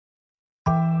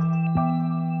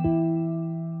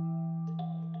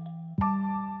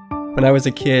When I was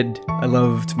a kid, I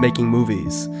loved making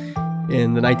movies.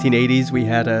 In the 1980s, we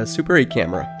had a Super 8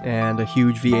 camera and a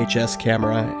huge VHS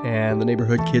camera, and the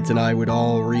neighborhood kids and I would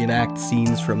all reenact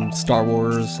scenes from Star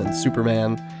Wars and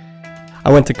Superman.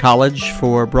 I went to college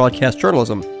for broadcast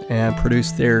journalism and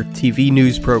produced their TV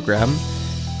news program.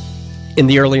 In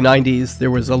the early 90s,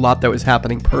 there was a lot that was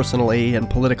happening personally and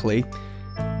politically.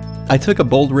 I took a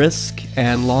bold risk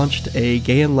and launched a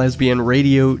gay and lesbian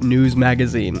radio news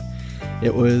magazine.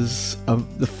 It was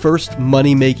the first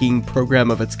money-making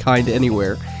program of its kind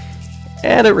anywhere,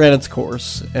 and it ran its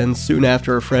course. And soon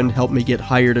after, a friend helped me get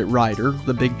hired at Ryder,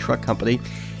 the big truck company,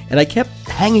 and I kept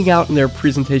hanging out in their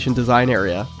presentation design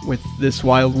area with this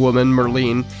wild woman,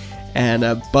 Merlene, and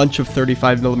a bunch of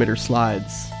 35mm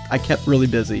slides. I kept really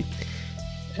busy.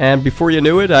 And before you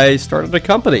knew it, I started a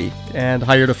company and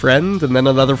hired a friend and then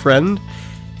another friend.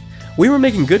 We were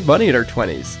making good money in our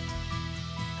 20s.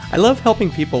 I love helping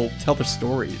people tell their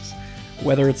stories,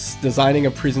 whether it's designing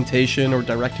a presentation or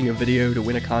directing a video to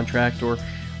win a contract or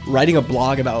writing a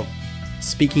blog about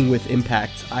speaking with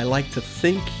impact. I like to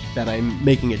think that I'm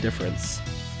making a difference.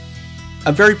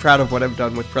 I'm very proud of what I've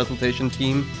done with Presentation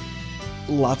Team.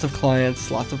 Lots of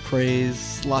clients, lots of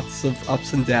praise, lots of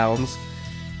ups and downs.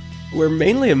 We're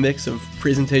mainly a mix of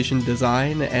presentation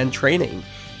design and training.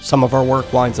 Some of our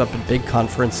work winds up at big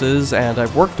conferences, and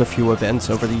I've worked a few events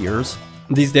over the years.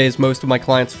 These days, most of my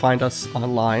clients find us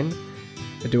online.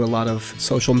 I do a lot of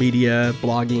social media,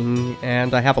 blogging,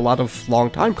 and I have a lot of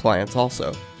long-time clients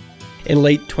also. In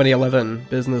late 2011,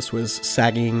 business was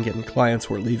sagging and clients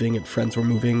were leaving and friends were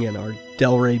moving and our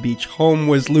Delray Beach home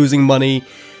was losing money.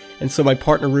 And so my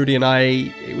partner Rudy and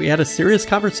we had a serious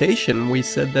conversation. We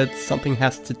said that something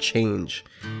has to change.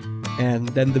 And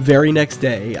then the very next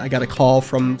day, I got a call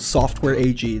from Software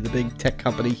AG, the big tech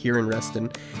company here in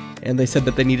Reston, and they said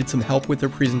that they needed some help with their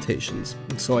presentations.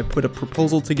 And so I put a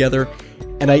proposal together,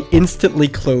 and I instantly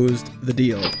closed the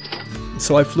deal.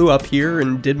 So I flew up here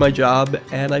and did my job,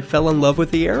 and I fell in love with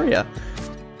the area.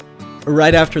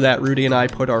 Right after that, Rudy and I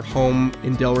put our home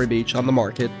in Delray Beach on the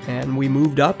market, and we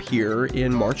moved up here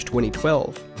in March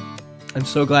 2012. I'm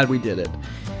so glad we did it.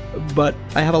 But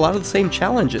I have a lot of the same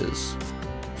challenges.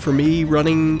 For me,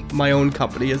 running my own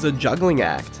company is a juggling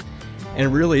act.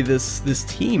 And really, this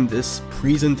team, this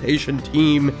presentation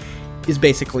team, is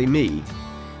basically me.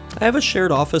 I have a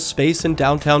shared office space in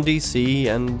downtown DC,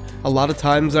 and a lot of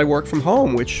times I work from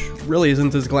home, which really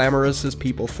isn't as glamorous as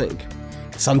people think.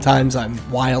 Sometimes I'm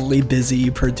wildly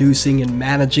busy producing and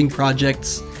managing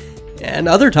projects, and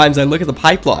other times I look at the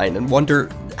pipeline and wonder,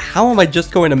 how am I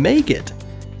just going to make it?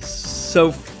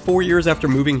 So 4 years after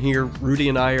moving here, Rudy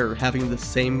and I are having the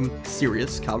same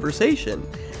serious conversation.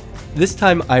 This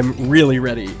time I'm really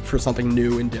ready for something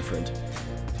new and different.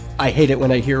 I hate it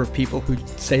when I hear of people who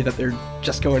say that they're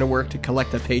just going to work to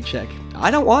collect a paycheck.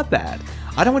 I don't want that.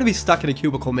 I don't want to be stuck in a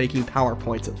cubicle making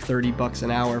PowerPoints at $30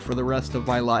 an hour for the rest of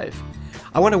my life.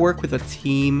 I want to work with a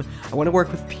team. I want to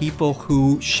work with people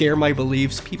who share my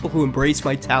beliefs, people who embrace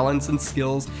my talents and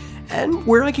skills, and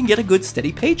where I can get a good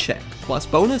steady paycheck, plus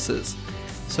bonuses.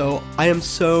 So I am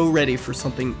so ready for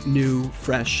something new,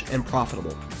 fresh, and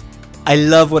profitable. I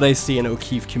love what I see in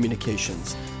OKeefe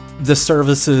Communications. The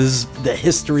services, the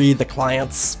history, the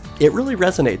clients, it really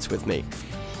resonates with me.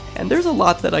 And there's a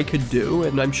lot that I could do,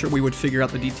 and I'm sure we would figure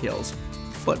out the details.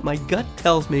 But my gut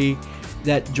tells me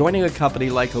that joining a company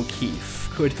like OKeefe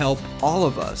could help all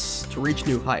of us to reach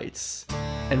new heights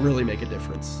and really make a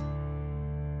difference.